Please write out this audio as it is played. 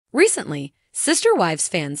Recently, Sister Wives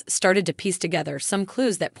fans started to piece together some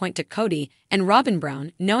clues that point to Kody and Robyn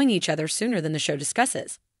Brown knowing each other sooner than the show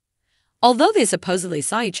discusses. Although they supposedly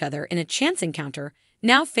saw each other in a chance encounter,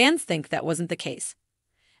 now fans think that wasn't the case.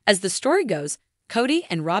 As the story goes, Kody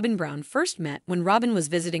and Robyn Brown first met when Robyn was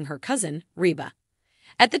visiting her cousin, Reba.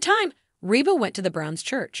 At the time, Reba went to the Browns'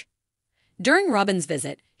 church. During Robyn's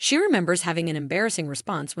visit, she remembers having an embarrassing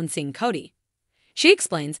response when seeing Kody. She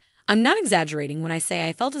explains, "I'm not exaggerating when I say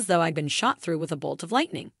I felt as though I'd been shot through with a bolt of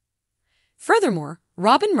lightning." Furthermore,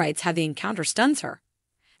 Robyn writes how the encounter stuns her.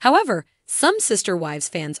 However, some Sister Wives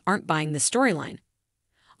fans aren't buying this storyline.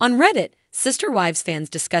 On Reddit, Sister Wives fans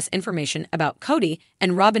discuss information about Kody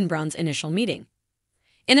and Robyn Brown's initial meeting.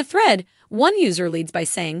 In a thread, one user leads by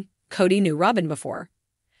saying Kody knew Robyn before,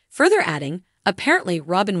 further adding, apparently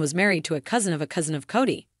Robyn was married to a cousin of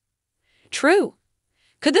Kody. True.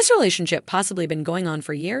 Could this relationship possibly have been going on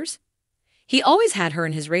for years? He always had her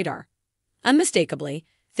in his radar. Unmistakably,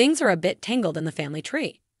 things are a bit tangled in the family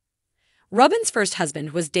tree. Robyn's first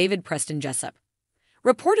husband was David Preston Jessup.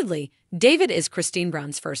 Reportedly, David is Christine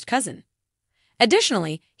Brown's first cousin.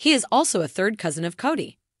 Additionally, he is also a third cousin of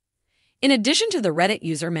Kody. In addition to the Reddit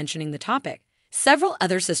user mentioning the topic, several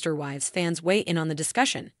other Sister Wives fans weigh in on the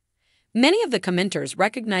discussion. Many of the commenters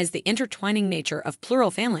recognize the intertwining nature of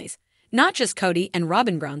plural families, not just Kody and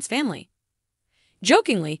Robyn Brown's family.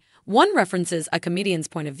 Jokingly, one references a comedian's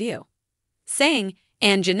point of view, saying,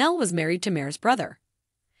 "And Janelle was married to Mare's brother."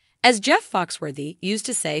 As Jeff Foxworthy used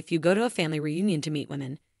to say, if you go to a family reunion to meet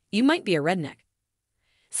women, you might be a redneck.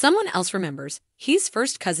 Someone else remembers he's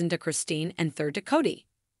first cousin to Christine and third to Kody.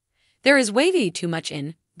 There is way too much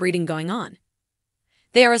inbreeding going on.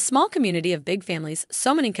 They are a small community of big families,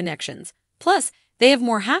 so many connections, plus they have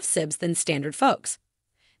more half-sibs than standard folks.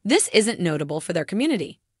 This isn't notable for their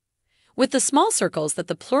community. With the small circles that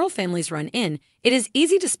the plural families run in, it is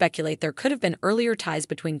easy to speculate there could have been earlier ties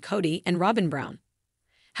between Kody and Robyn Brown.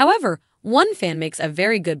 However, one fan makes a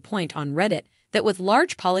very good point on Reddit that with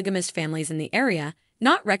large polygamist families in the area,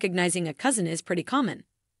 not recognizing a cousin is pretty common.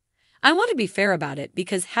 I want to be fair about it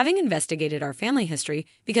because having investigated our family history,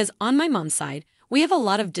 because on my mom's side, we have a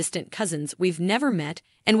lot of distant cousins we've never met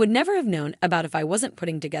and would never have known about if I wasn't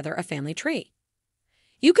putting together a family tree.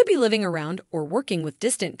 You could be living around or working with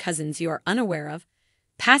distant cousins you are unaware of,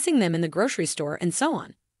 passing them in the grocery store, and so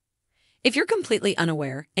on. If you're completely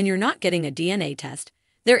unaware and you're not getting a DNA test,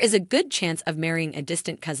 there is a good chance of marrying a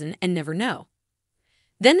distant cousin and never know.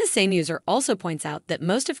 Then the same user also points out that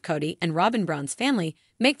most of Kody and Robyn Brown's family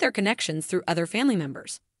make their connections through other family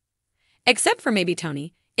members. Except for maybe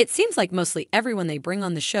Tony, it seems like mostly everyone they bring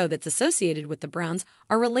on the show that's associated with the Browns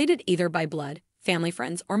are related either by blood, family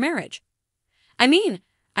friends, or marriage.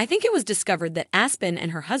 I think it was discovered that Aspen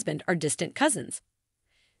and her husband are distant cousins.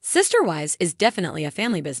 Sister Wives is definitely a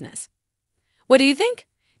family business. What do you think?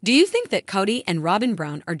 Do you think that Kody and Robyn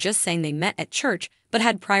Brown are just saying they met at church but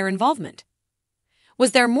had prior involvement?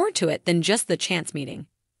 Was there more to it than just the chance meeting?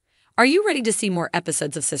 Are you ready to see more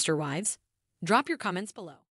episodes of Sister Wives? Drop your comments below.